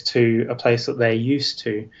bring this to a place that they're used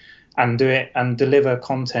to and do it and deliver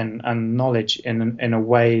content and knowledge in a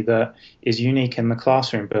way that is unique in the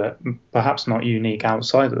classroom, but perhaps not unique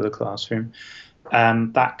outside of the classroom,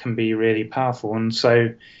 that can be really powerful. And so,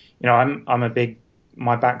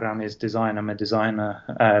 my background is design. I'm a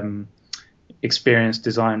designer, experience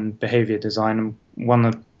design, behavior design. And one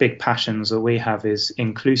of the big passions that we have is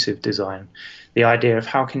inclusive design. The idea of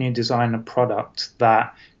how can you design a product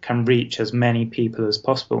that can reach as many people as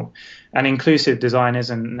possible. And inclusive design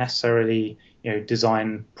isn't necessarily,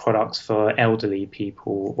 design products for elderly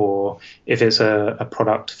people, or if it's a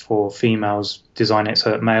product for females, design it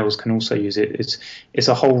so that males can also use it. It's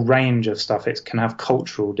a whole range of stuff. It can have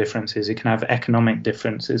cultural differences. It can have economic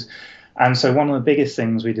differences. And so one of the biggest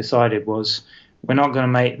things we decided was we're not going to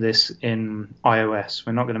make this in iOS.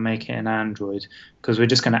 We're not going to make it in Android because we're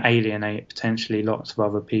just going to alienate potentially lots of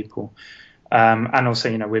other people. And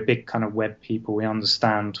also, we're big kind of web people. We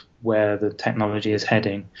understand where the technology is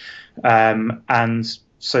heading. And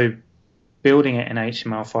so building it in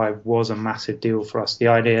HTML5 was a massive deal for us. The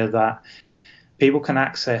idea that people can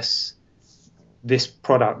access this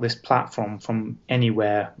product, this platform from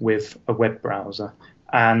anywhere with a web browser.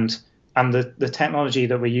 And the technology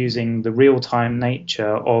that we're using, the real-time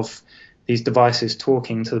nature of these devices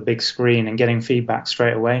talking to the big screen and getting feedback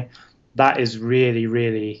straight away, that is really,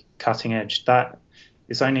 really cutting edge. That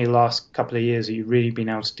it's only the last couple of years that you've really been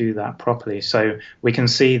able to do that properly. So we can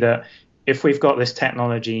see that if we've got this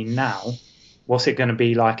technology now, what's it going to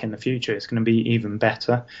be like in the future? It's going to be even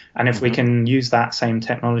better. And if we can use that same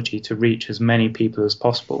technology to reach as many people as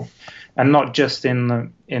possible, and not just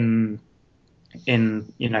in you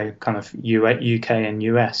know, kind of UK and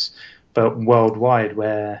US, but worldwide,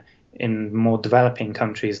 where in more developing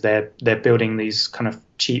countries they're building these kind of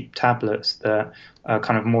cheap tablets that are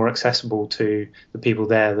kind of more accessible to the people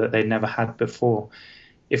there that they never had before.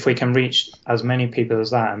 If we can reach as many people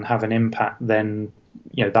as that and have an impact, then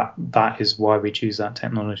you know that is why we choose that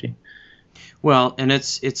technology. Well, and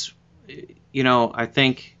it's you know, I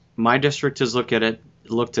think my district has looked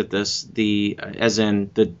at this as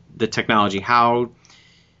in the technology. How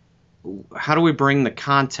do we bring the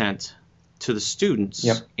content to the students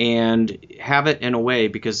and have it in a way,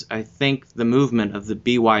 because I think the movement of the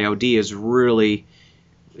BYOD is really,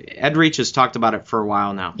 EdReach has talked about it for a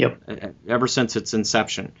while now, ever since its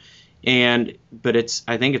inception. But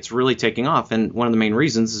I think it's really taking off, and one of the main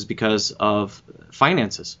reasons is because of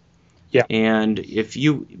finances. Yeah. And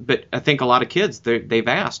but I think a lot of kids, they've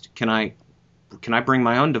asked, can I bring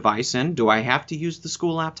my own device in? Do I have to use the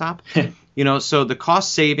school laptop? You know, so the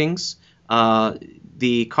cost savings, of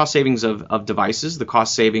devices, the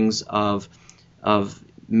cost savings of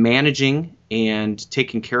managing and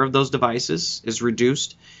taking care of those devices is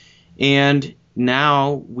reduced. And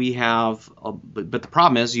now we have, but the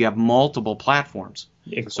problem is you have multiple platforms.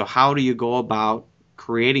 Exactly. So how do you go about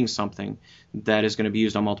creating something that is going to be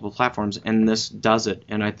used on multiple platforms? And this does it.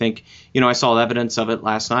 And I think, you know, I saw evidence of it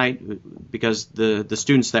last night because the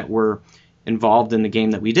students that were involved in the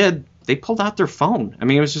game that we did, they pulled out their phone. I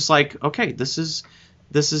mean, it was just like, okay, this is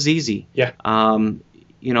easy. Yeah.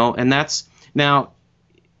 You know, and that's now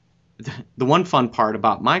the one fun part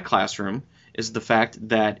about my classroom is the fact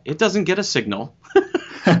that it doesn't get a signal.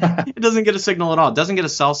 It doesn't get a signal at all. It doesn't get a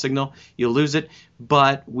cell signal. You lose it.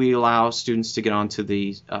 But we allow students to get onto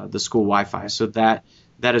the school Wi-Fi. So that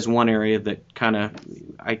is one area that kind of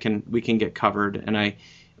we can get covered. And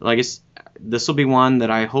this will be one that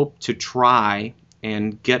I hope to try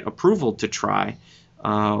and get approval to try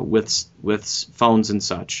with phones and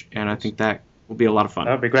such. And I think that will be a lot of fun.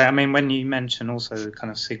 That would be great. I mean, when you mention also the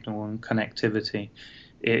kind of signal and connectivity,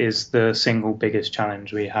 it is the single biggest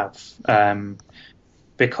challenge we have,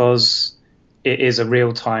 because it is a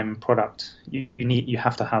real-time product. You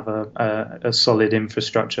have to have a solid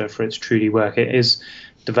infrastructure for it to truly work. It is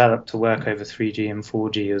developed to work over 3G and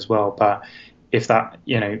 4G as well, but if that,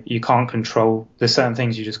 you know, you can't control, there's certain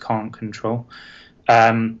things you just can't control.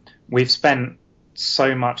 We've spent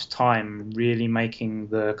so much time really making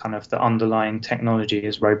the kind of the underlying technology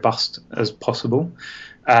as robust as possible,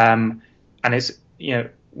 and it's, you know,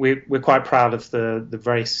 we're quite proud of the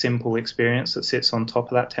very simple experience that sits on top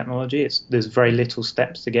of that technology. There's very little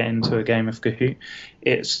steps to get into a game of Kahoot.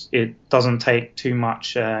 It doesn't take too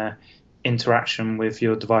much interaction with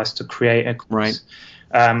your device to create a course. Right.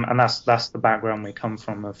 And that's the background we come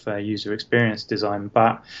from of user experience design.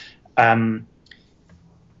 But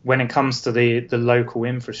when it comes to the local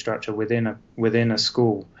infrastructure within a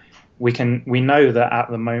school, we know that at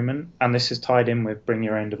the moment, and this is tied in with bring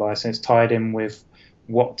your own device, and it's tied in with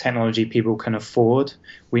what technology people can afford.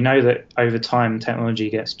 We know that over time technology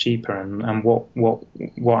gets cheaper, and what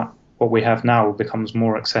we have now becomes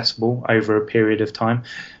more accessible over a period of time.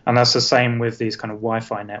 And that's the same with these kind of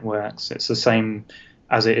Wi-Fi networks. It's the same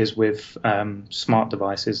as it is with smart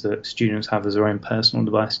devices that students have as their own personal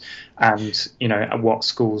device, and you know what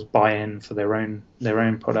schools buy in for their own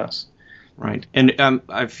products. Right, and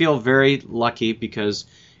I feel very lucky because,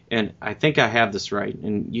 and I think I have this right,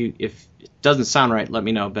 and if it doesn't sound right, let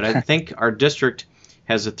me know. But I think our district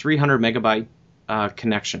has a 300 megabyte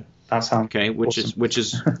connection. That sounds okay, which awesome.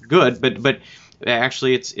 is good, but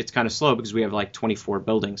actually it's kind of slow because we have like 24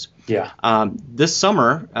 buildings. Yeah. This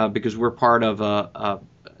summer, because we're part of a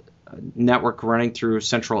network running through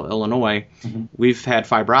central Illinois, we've had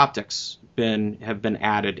fiber optics have been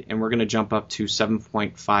added, and we're going to jump up to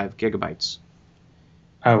 7.5 gigabytes.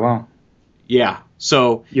 Oh wow. Yeah.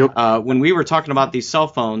 So when we were talking about these cell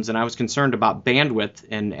phones, and I was concerned about bandwidth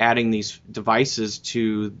and adding these devices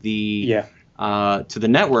to the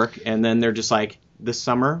network, and then they're just like, this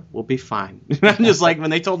summer we'll be fine. I'm just like, when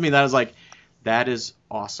they told me that, I was like, that is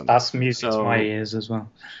awesome. That's music to my ears as well.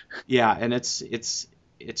 Yeah, and it's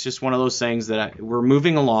just one of those things that we're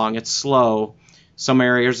moving along. It's slow. Some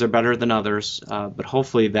areas are better than others, but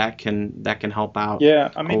hopefully that can help out.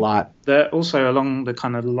 Yeah, I mean, a lot. They're also along the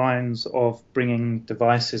kind of lines of bringing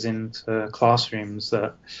devices into classrooms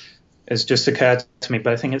that has just occurred to me,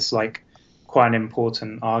 but I think it's like quite an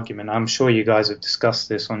important argument. I'm sure you guys have discussed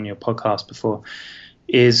this on your podcast before.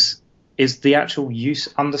 Is is the actual use,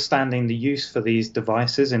 understanding the use for these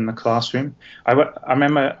devices in the classroom. I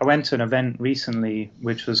remember I went to an event recently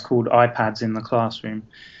which was called iPads in the Classroom,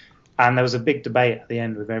 and there was a big debate at the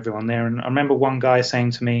end with everyone there. And I remember one guy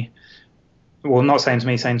saying to me, well, not saying to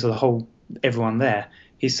me, saying to the whole everyone there,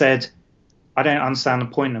 he said, I don't understand the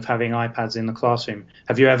point of having iPads in the classroom.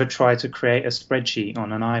 Have you ever tried to create a spreadsheet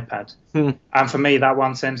on an iPad? And for me, that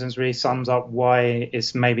one sentence really sums up why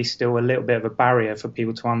it's maybe still a little bit of a barrier for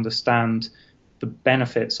people to understand the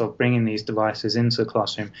benefits of bringing these devices into the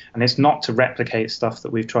classroom. And it's not to replicate stuff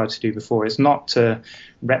that we've tried to do before. It's not to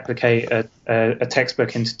replicate a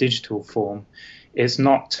textbook into digital form. It's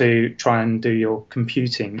not to try and do your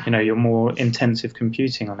computing, your more intensive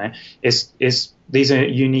computing on it. These are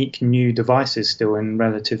unique new devices still in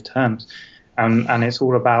relative terms. And it's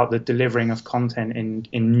all about the delivering of content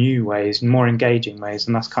in new ways, more engaging ways.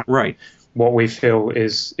 And that's kind of right. What we feel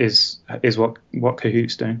is what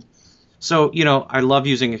Kahoot's doing. So, I love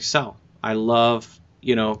using Excel. I love,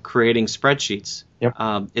 creating spreadsheets. Yep.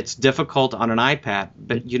 It's difficult on an iPad,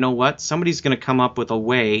 but you know what? Somebody's going to come up with a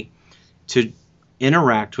way to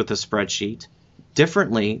interact with a spreadsheet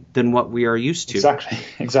differently than what we are used to. Exactly.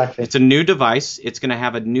 It's a new device. It's going to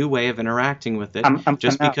have a new way of interacting with it.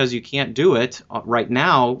 Just because you can't do it right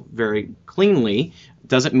now very cleanly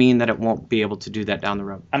doesn't mean that it won't be able to do that down the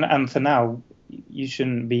road. And for now, you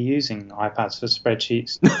shouldn't be using iPads for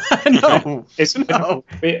spreadsheets. No.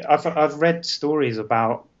 I've read stories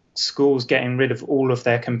about schools getting rid of all of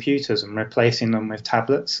their computers and replacing them with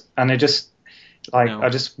tablets, and it just I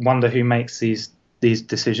just wonder who makes these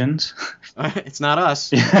decisions. It's not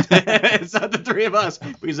us. It's not the three of us,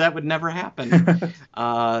 because that would never happen.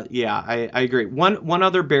 I agree. One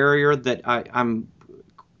other barrier that I'm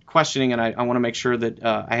questioning, and I want to make sure that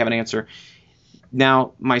I have an answer.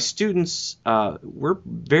 Now, my students, we're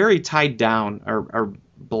very tied down or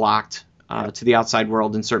blocked to the outside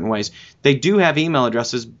world in certain ways. They do have email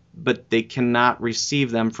addresses, but they cannot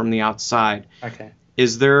receive them from the outside. Okay.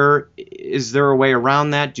 Is there a way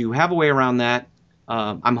around that? Do you have a way around that?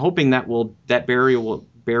 I'm hoping that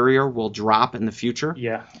barrier will drop in the future.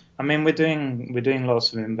 Yeah, I mean we're doing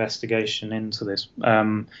lots of investigation into this.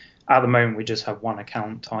 At the moment, we just have one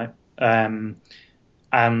account type, and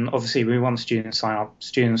obviously we want students to sign up.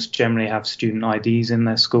 Students generally have student IDs in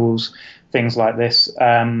their schools, things like this.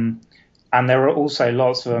 And there are also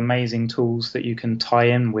lots of amazing tools that you can tie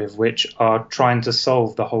in with, which are trying to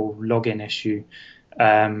solve the whole login issue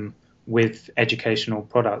with educational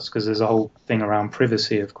products, because there's a whole thing around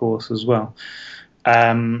privacy, of course, as well.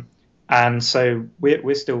 And so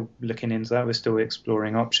we're still looking into that. We're still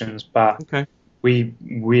exploring options, but we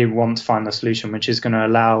want to find a solution which is going to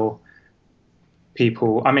allow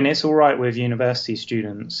people. I mean, it's all right with university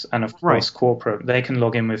students and, of course, corporate. They can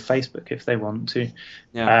log in with Facebook if they want to.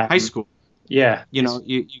 Yeah, high school. Yeah.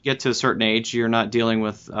 You get to a certain age, you're not dealing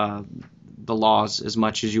with the laws as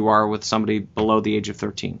much as you are with somebody below the age of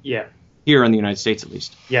 13. Yeah. Here in the United States, at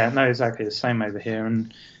least. Yeah, no, exactly the same over here.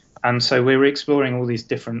 And so we're exploring all these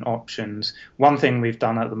different options. One thing we've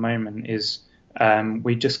done at the moment is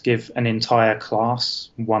we just give an entire class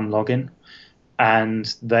one login, and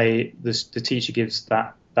the teacher gives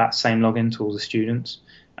that same login to all the students,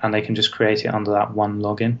 and they can just create it under that one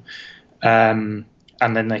login. And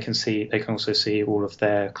then they can also see all of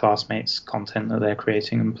their classmates' content that they're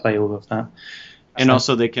creating and play all of that. And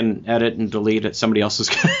also they can edit and delete somebody else's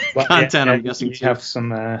content, I'm guessing, you too. have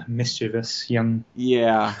some mischievous young...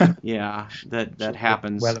 Yeah, that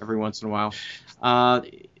happens every once in a while.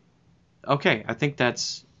 Okay, I think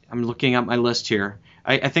I'm looking at my list here.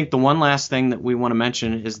 I think the one last thing that we want to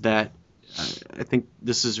mention is that I think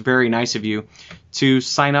this is very nice of you to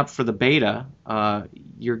sign up for the beta.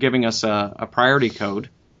 You're giving us a priority code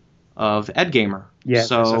of EdGamer. Yeah,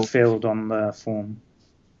 so there's a field on the form.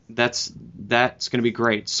 That's going to be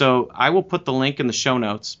great. So I will put the link in the show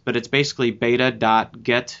notes, but it's basically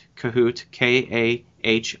beta.getkahoot,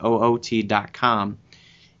 KAHOOT.com,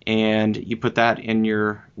 and you put that in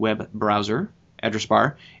your web browser address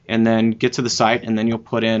bar, and then get to the site, and then you'll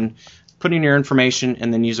put in your information,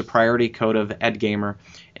 and then use a priority code of EdGamer,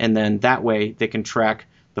 and then that way they can track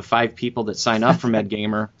the 5 people that sign up from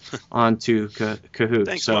EdGamer onto Kahoot.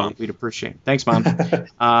 Thanks, so Mom. We'd appreciate it. Thanks, Mom.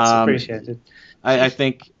 It's appreciated. I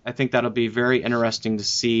think that'll be very interesting to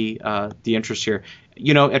see the interest here.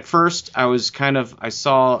 At first I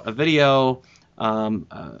saw a video.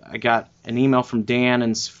 I got an email from Dan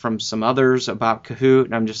and from some others about Kahoot,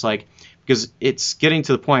 and I'm just like, because it's getting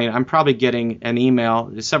to the point, I'm probably getting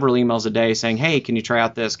several emails a day saying, hey, can you try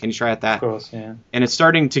out this? Can you try out that? Of course, yeah. And it's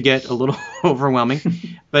starting to get a little overwhelming.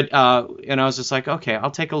 But and I was just like, okay,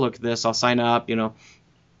 I'll take a look at this. I'll sign up,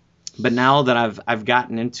 But now that I've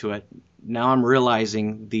gotten into it, now I'm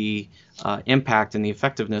realizing the impact and the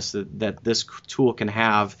effectiveness that this tool can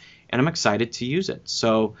have, and I'm excited to use it.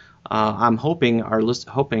 So I'm hoping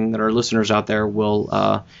that our listeners out there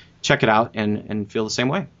will check it out and feel the same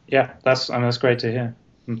way. Yeah, that's great to hear.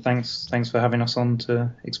 And thanks for having us on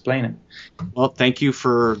to explain it. Well, thank you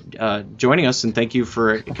for joining us, and thank you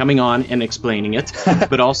for coming on and explaining it,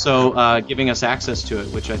 but also giving us access to it,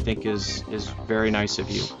 which I think is very nice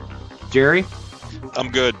of you. Jerry?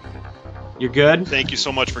 I'm good. You're good? Thank you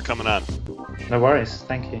so much for coming on. No worries.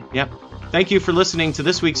 Thank you. Yep. Thank you for listening to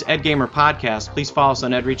this week's EdGamer podcast. Please follow us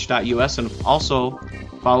on edreach.us and also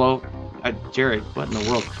follow Jerry, what in the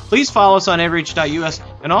world? Please follow us on edreach.us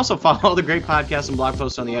and also follow the great podcasts and blog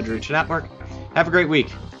posts on the EdReach Network. Have a great week.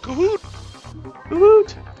 Kahoot!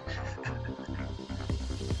 Kahoot!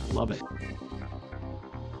 Love it.